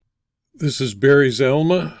This is Barry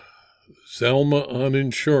Zalma, Zalma on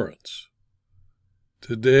Insurance.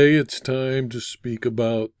 Today it's time to speak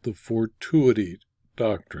about the fortuity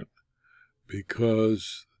doctrine,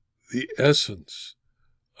 because the essence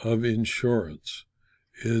of insurance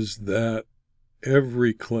is that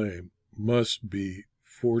every claim must be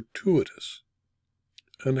fortuitous,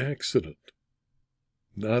 an accident,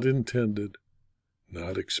 not intended,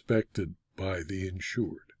 not expected by the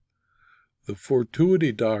insured. The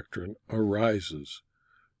fortuity doctrine arises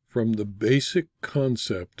from the basic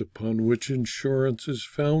concept upon which insurance is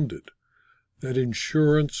founded, that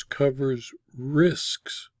insurance covers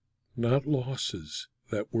risks, not losses,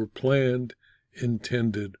 that were planned,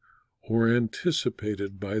 intended, or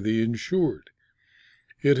anticipated by the insured.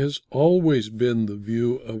 It has always been the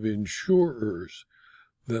view of insurers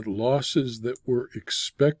that losses that were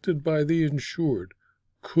expected by the insured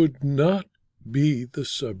could not be the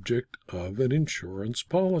subject of an insurance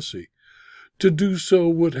policy. To do so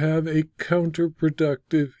would have a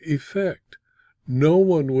counterproductive effect. No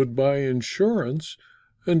one would buy insurance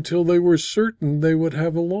until they were certain they would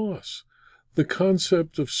have a loss. The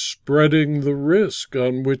concept of spreading the risk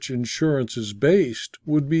on which insurance is based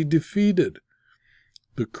would be defeated.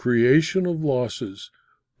 The creation of losses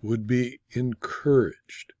would be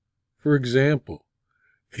encouraged. For example,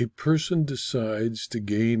 a person decides to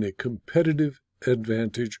gain a competitive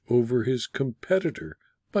advantage over his competitor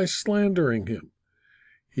by slandering him.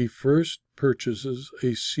 He first purchases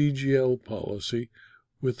a CGL policy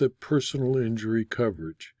with a personal injury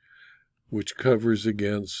coverage, which covers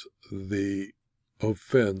against the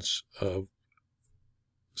offense of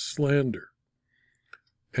slander,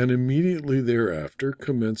 and immediately thereafter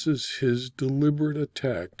commences his deliberate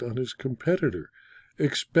attack on his competitor,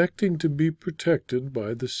 expecting to be protected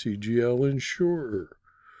by the CGL insurer.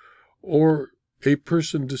 Or a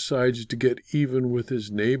person decides to get even with his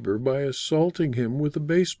neighbor by assaulting him with a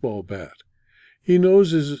baseball bat. He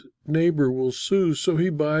knows his neighbor will sue, so he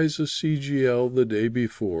buys a CGL the day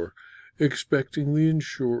before, expecting the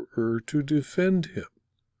insurer to defend him.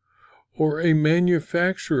 Or a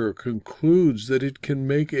manufacturer concludes that it can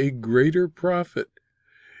make a greater profit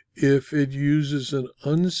if it uses an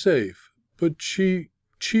unsafe but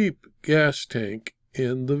cheap gas tank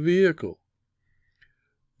in the vehicle.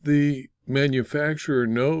 The manufacturer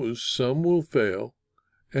knows some will fail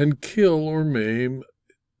and kill or maim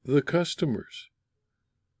the customers.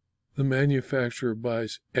 The manufacturer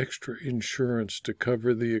buys extra insurance to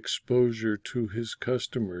cover the exposure to his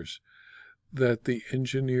customers that the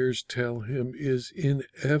engineers tell him is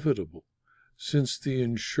inevitable, since the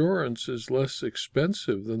insurance is less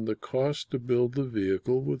expensive than the cost to build the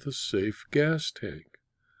vehicle with a safe gas tank.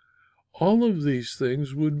 All of these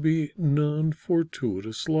things would be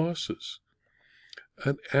non-fortuitous losses.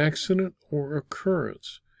 An accident or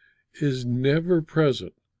occurrence is never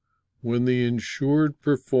present when the insured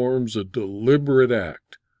performs a deliberate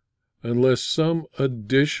act, unless some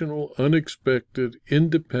additional, unexpected,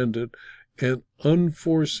 independent, and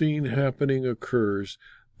unforeseen happening occurs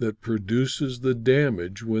that produces the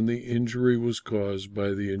damage when the injury was caused by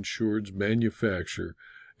the insured's manufacture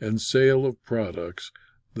and sale of products.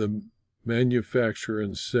 The manufacture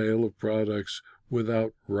and sale of products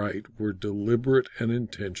without right were deliberate and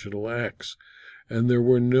intentional acts, and there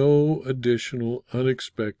were no additional,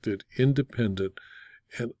 unexpected, independent,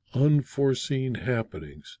 and unforeseen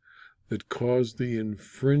happenings that caused the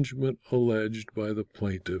infringement alleged by the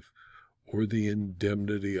plaintiff or the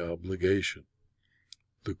indemnity obligation.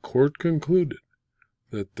 The court concluded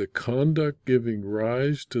that the conduct giving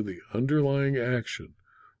rise to the underlying action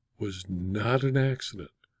was not an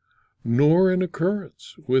accident, nor an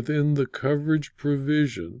occurrence within the coverage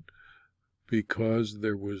provision, because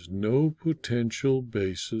there was no potential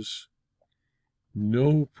basis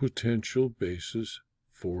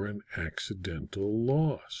for an accidental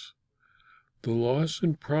loss. The loss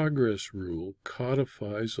in progress rule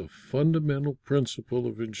codifies a fundamental principle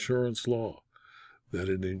of insurance law, that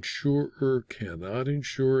an insurer cannot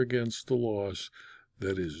insure against the loss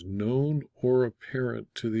that is known or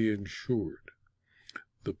apparent to the insured.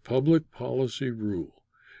 The public policy rule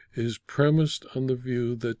is premised on the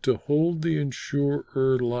view that to hold the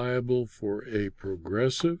insurer liable for a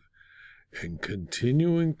progressive and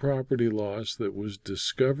continuing property loss that was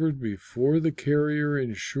discovered before the carrier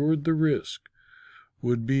insured the risk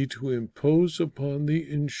would be to impose upon the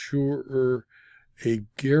insurer a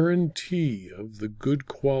guarantee of the good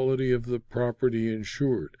quality of the property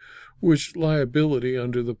insured, which liability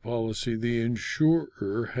under the policy the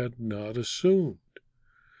insurer had not assumed.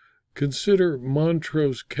 Consider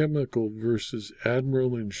Montrose Chemical versus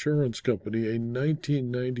Admiral Insurance Company, a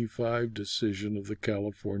 1995 decision of the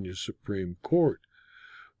California Supreme Court,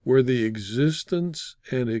 where the existence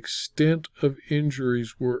and extent of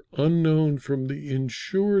injuries were unknown from the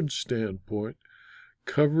insured standpoint.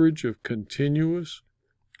 Coverage of continuous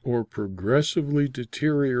or progressively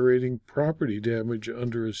deteriorating property damage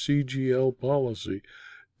under a CGL policy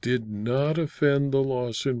did not offend the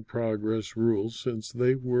loss in progress rules, since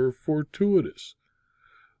they were fortuitous.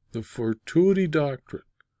 The fortuity doctrine,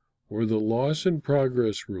 or the loss in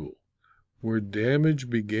progress rule, where damage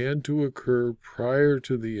began to occur prior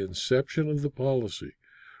to the inception of the policy,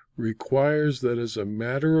 requires that as a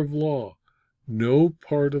matter of law, no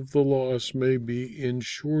part of the loss may be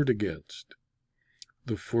insured against.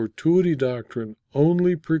 The fortuity doctrine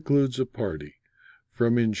only precludes a party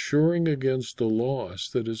from insuring against a loss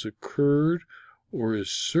that has occurred or is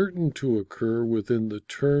certain to occur within the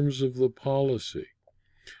terms of the policy.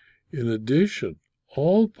 In addition,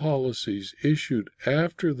 all policies issued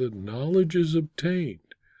after the knowledge is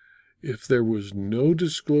obtained, if there was no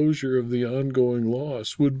disclosure of the ongoing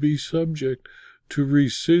loss, would be subject to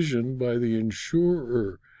rescission by the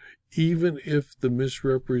insurer, even if the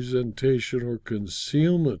misrepresentation or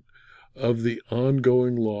concealment of the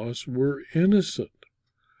ongoing loss were innocent.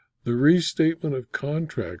 The Restatement of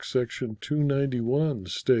Contracts, Section 291,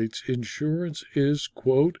 states insurance is,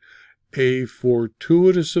 quote, a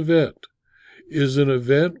fortuitous event, is an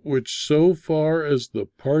event which, so far as the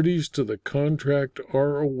parties to the contract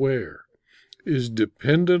are aware, is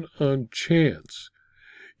dependent on chance.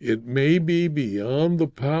 It may be beyond the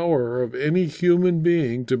power of any human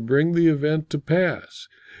being to bring the event to pass.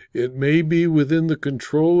 It may be within the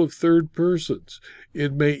control of third persons.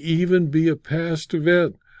 It may even be a past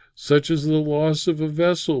event, such as the loss of a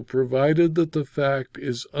vessel, provided that the fact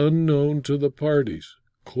is unknown to the parties.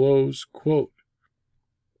 Close quote.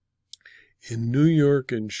 In New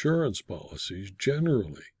York insurance policies,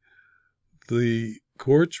 generally, the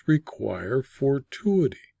courts require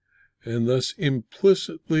fortuity and thus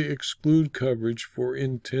implicitly exclude coverage for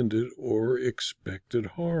intended or expected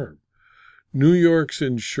harm. New York's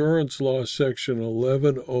insurance law section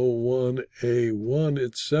 1101A1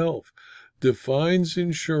 itself defines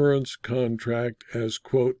insurance contract as,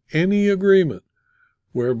 quote, any agreement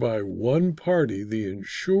whereby one party, the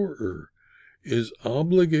insurer, is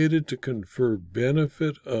obligated to confer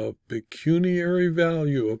benefit of pecuniary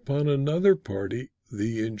value upon another party,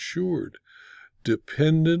 the insured,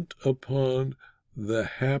 dependent upon the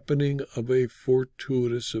happening of a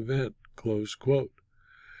fortuitous event, close quote.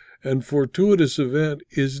 And fortuitous event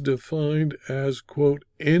is defined as, quote,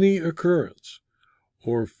 any occurrence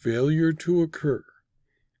or failure to occur,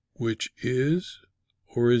 which is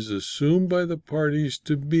or is assumed by the parties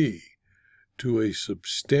to be, to a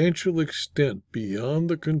substantial extent, beyond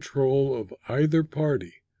the control of either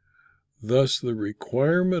party. Thus, the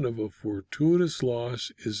requirement of a fortuitous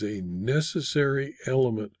loss is a necessary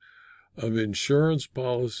element of insurance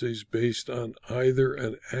policies based on either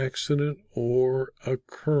an accident or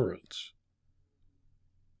occurrence.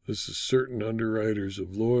 This is Certain Underwriters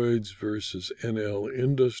of Lloyd's versus NL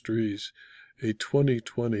Industries, a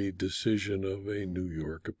 2020 decision of a New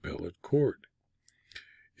York appellate court.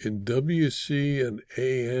 In WC and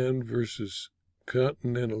AN versus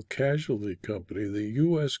Continental Casualty Company, the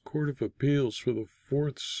U.S. Court of Appeals for the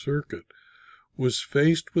Fourth Circuit was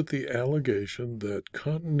faced with the allegation that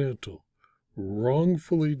Continental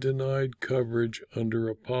wrongfully denied coverage under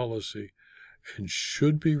a policy and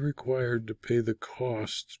should be required to pay the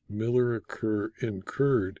costs Miller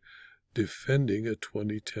incurred defending a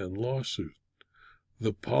 2010 lawsuit.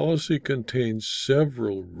 The policy contains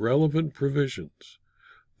several relevant provisions.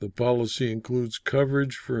 The policy includes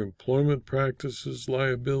coverage for employment practices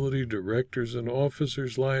liability, directors and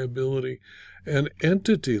officers liability, and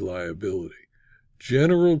entity liability.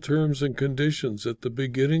 General terms and conditions at the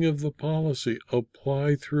beginning of the policy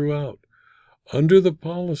apply throughout. Under the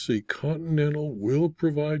policy, Continental will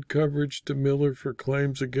provide coverage to Miller for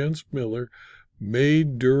claims against Miller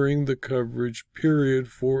made during the coverage period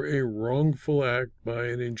for a wrongful act by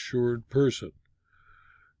an insured person.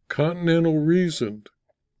 Continental reasoned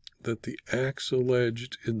that the acts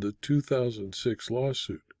alleged in the 2006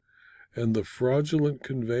 lawsuit and the fraudulent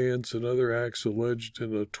conveyance and other acts alleged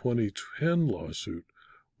in a 2010 lawsuit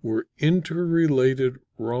were interrelated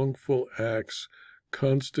wrongful acts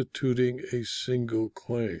constituting a single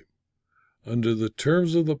claim. Under the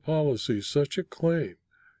terms of the policy, such a claim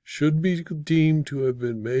should be deemed to have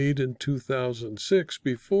been made in 2006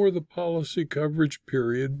 before the policy coverage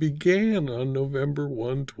period began on November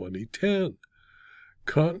 1, 2010.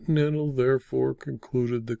 Continental therefore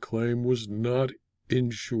concluded the claim was not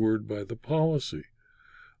insured by the policy.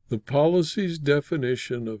 The policy's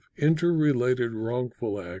definition of interrelated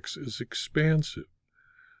wrongful acts is expansive.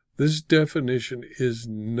 This definition is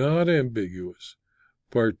not ambiguous,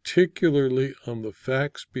 particularly on the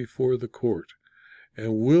facts before the court,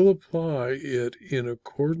 and will apply it in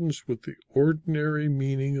accordance with the ordinary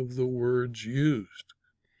meaning of the words used.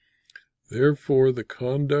 Therefore, the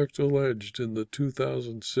conduct alleged in the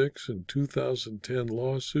 2006 and 2010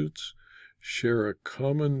 lawsuits share a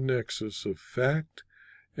common nexus of fact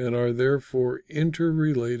and are therefore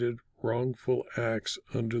interrelated wrongful acts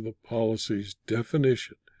under the policy's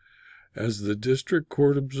definition. As the district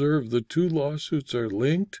court observed, the two lawsuits are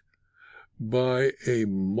linked by a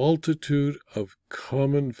multitude of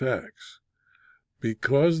common facts.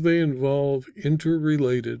 Because they involve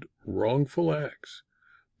interrelated wrongful acts,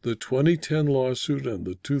 the 2010 lawsuit and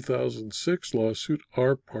the 2006 lawsuit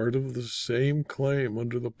are part of the same claim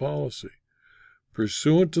under the policy.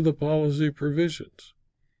 Pursuant to the policy provisions,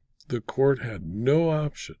 the court had no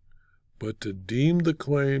option but to deem the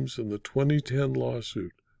claims in the 2010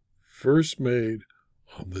 lawsuit first made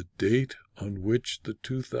on the date on which the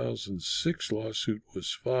 2006 lawsuit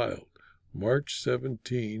was filed, March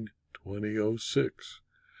 17, 2006.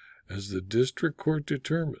 As the district court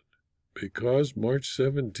determined, because March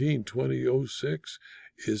 17, 2006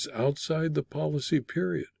 is outside the policy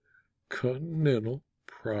period, Continental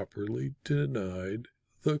properly denied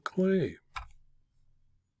the claim.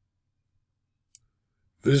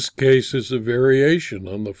 This case is a variation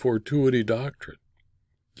on the fortuity doctrine.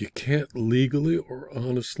 You can't legally or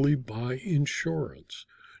honestly buy insurance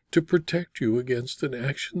to protect you against an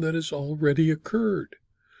action that has already occurred.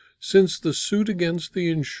 Since the suit against the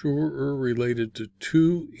insurer related to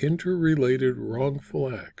two interrelated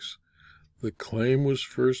wrongful acts, the claim was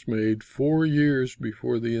first made 4 years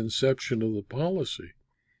before the inception of the policy,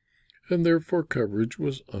 and therefore coverage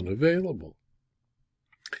was unavailable.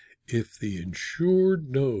 If the insured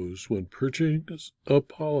knows when purchasing a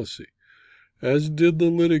policy, as did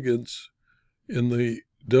the litigants in the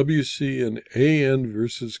WC&AN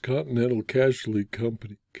versus Continental Casualty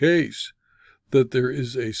Company case, that there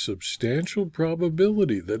is a substantial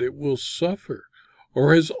probability that it will suffer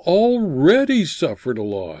or has already suffered a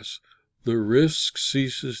loss, the risk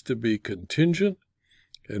ceases to be contingent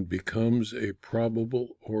and becomes a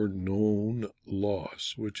probable or known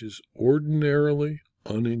loss, which is ordinarily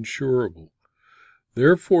uninsurable.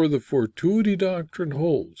 Therefore, the fortuity doctrine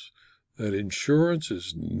holds that insurance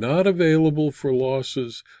is not available for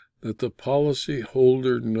losses that the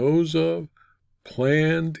policyholder knows of,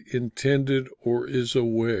 planned, intended, or is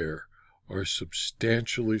aware are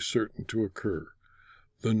substantially certain to occur.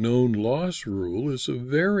 The known loss rule is a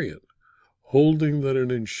variant, holding that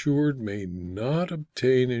an insured may not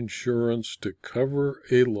obtain insurance to cover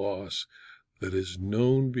a loss that is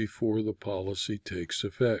known before the policy takes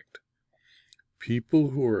effect. People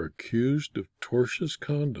who are accused of tortious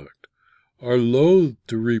conduct are loath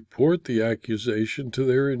to report the accusation to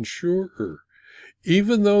their insurer,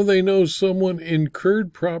 even though they know someone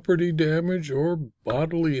incurred property damage or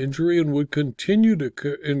bodily injury and would continue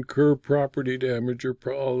to incur property damage or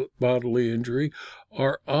bodily injury,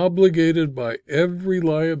 are obligated by every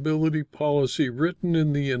liability policy written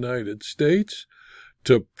in the United States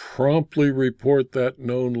to promptly report that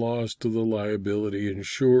known loss to the liability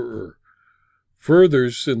insurer. Further,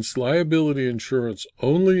 since liability insurance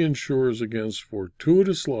only insures against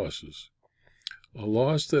fortuitous losses, a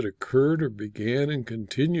loss that occurred or began and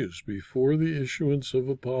continues before the issuance of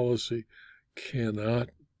a policy cannot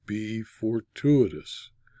be fortuitous.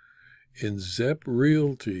 In Zepp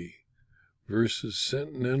Realty versus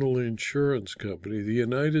Sentinel Insurance Company, the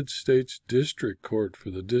United States District Court for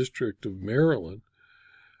the District of Maryland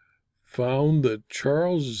found that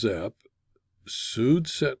Charles Zepp sued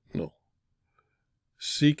Sentinel,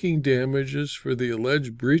 seeking damages for the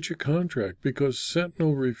alleged breach of contract because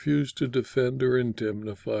Sentinel refused to defend or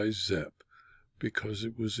indemnify Zepp because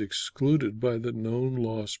it was excluded by the known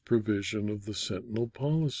loss provision of the Sentinel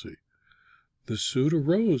policy. The suit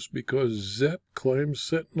arose because Zepp claimed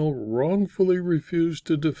Sentinel wrongfully refused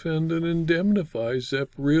to defend and indemnify Zepp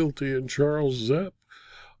Realty and Charles Zepp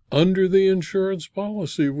under the insurance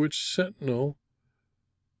policy which Sentinel,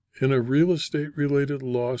 in a real estate-related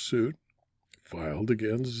lawsuit, filed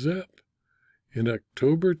against Zepp. In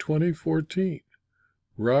October 2014,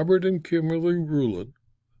 Robert and Kimberly Rulon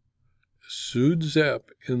sued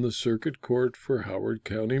Zepp in the Circuit Court for Howard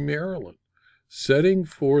County, Maryland, setting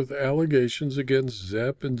forth allegations against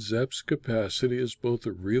Zepp in Zepp's capacity as both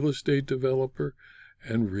a real estate developer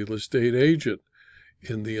and real estate agent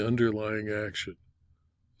in the underlying action.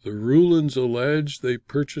 The Rulins allege they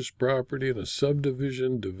purchased property in a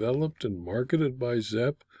subdivision developed and marketed by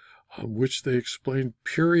Zepp, on which they explained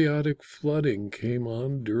periodic flooding came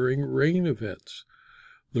on during rain events.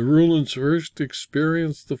 The Rulins first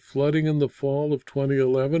experienced the flooding in the fall of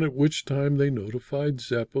 2011, at which time they notified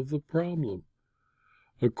Zepp of the problem.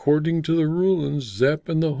 According to the Rulins, Zepp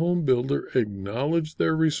and the home builder acknowledged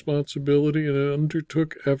their responsibility and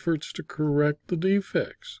undertook efforts to correct the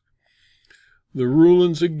defects. The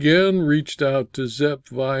Rulins again reached out to Zepp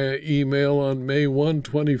via email on May 1,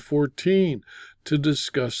 2014 to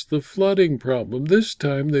discuss the flooding problem. This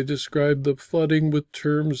time they described the flooding with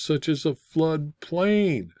terms such as a flood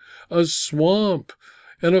plain, a swamp,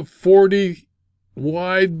 and a 40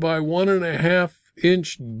 wide by 1.5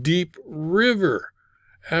 inch deep river.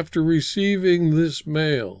 After receiving this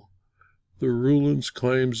mail, the Rulins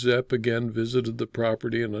claimed Zepp again visited the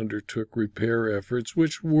property and undertook repair efforts,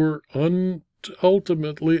 which were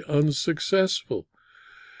ultimately unsuccessful.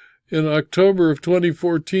 In October of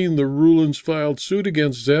 2014, the Rulins filed suit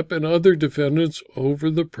against Zepp and other defendants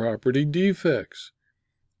over the property defects.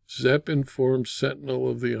 Zepp informed Sentinel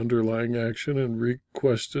of the underlying action and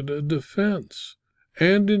requested a defense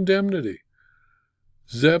and indemnity.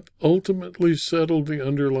 Zepp ultimately settled the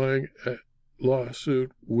underlying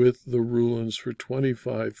lawsuit with the Rulins for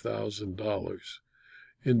 $25,000.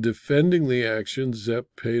 In defending the action, Zepp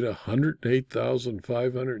paid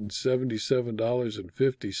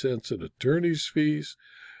 $108,577.50 in attorney's fees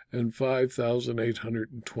and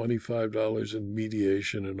 $5,825 in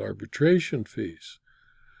mediation and arbitration fees.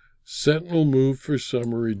 Sentinel moved for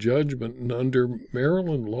summary judgment, and under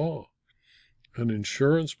Maryland law, an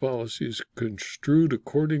insurance policy is construed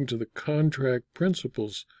according to the contract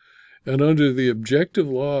principles, and under the objective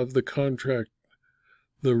law of the contract,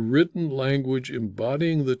 the written language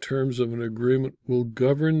embodying the terms of an agreement will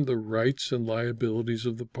govern the rights and liabilities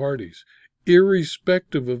of the parties,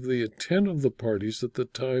 irrespective of the intent of the parties at the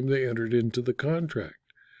time they entered into the contract.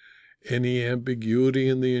 Any ambiguity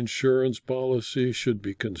in the insurance policy should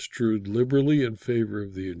be construed liberally in favor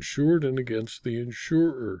of the insured and against the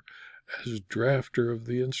insurer as drafter of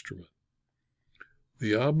the instrument.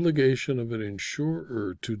 The obligation of an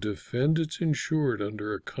insurer to defend its insured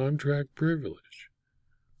under a contract privilege.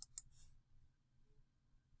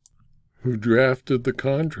 Who drafted the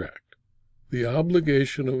contract? The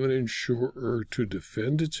obligation of an insurer to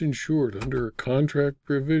defend its insured under a contract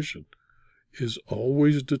provision is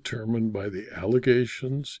always determined by the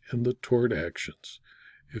allegations in the tort actions.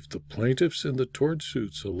 If the plaintiffs in the tort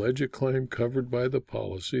suits allege a claim covered by the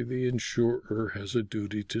policy, the insurer has a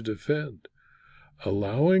duty to defend.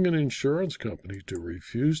 Allowing an insurance company to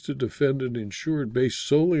refuse to defend an insured based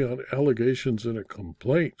solely on allegations in a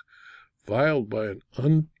complaint filed by an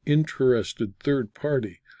uninterested third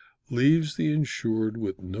party leaves the insured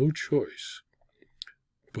with no choice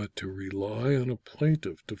but to rely on a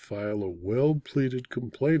plaintiff to file a well-pleaded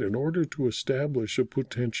complaint in order to establish a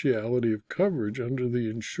potentiality of coverage under the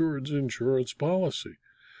insured's insurance policy.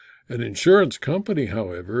 An insurance company,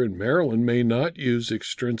 however, in Maryland may not use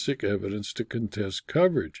extrinsic evidence to contest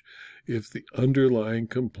coverage if the underlying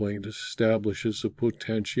complaint establishes a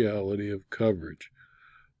potentiality of coverage.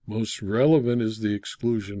 Most relevant is the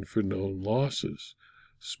exclusion for known losses.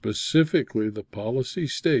 Specifically, the policy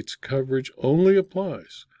states coverage only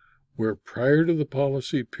applies where prior to the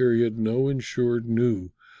policy period no insured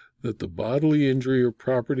knew that the bodily injury or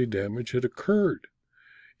property damage had occurred,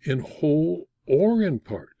 in whole or in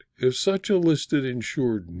part. If such a listed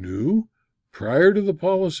insured knew prior to the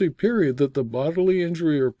policy period that the bodily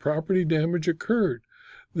injury or property damage occurred,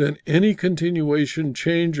 then any continuation,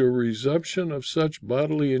 change, or resumption of such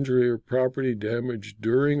bodily injury or property damage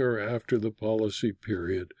during or after the policy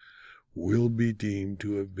period will be deemed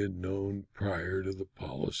to have been known prior to the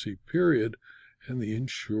policy period, and the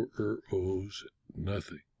insurer owes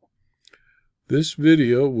nothing. This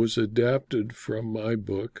video was adapted from my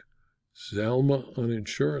book, Zalma on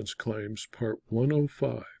Insurance Claims, Part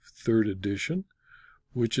 105, 3rd edition,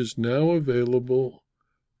 which is now available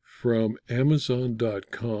from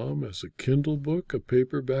Amazon.com as a Kindle book, a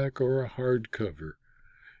paperback, or a hardcover.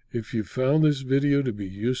 If you found this video to be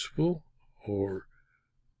useful or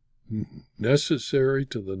necessary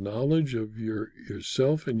to the knowledge of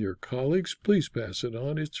yourself and your colleagues, please pass it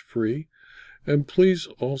on. It's free. And please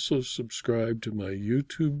also subscribe to my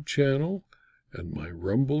YouTube channel and my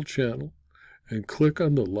Rumble channel, and click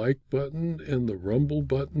on the like button and the Rumble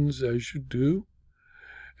buttons as you do.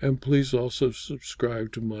 And please also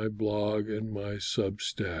subscribe to my blog and my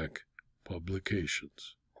Substack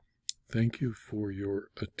publications. Thank you for your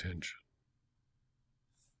attention.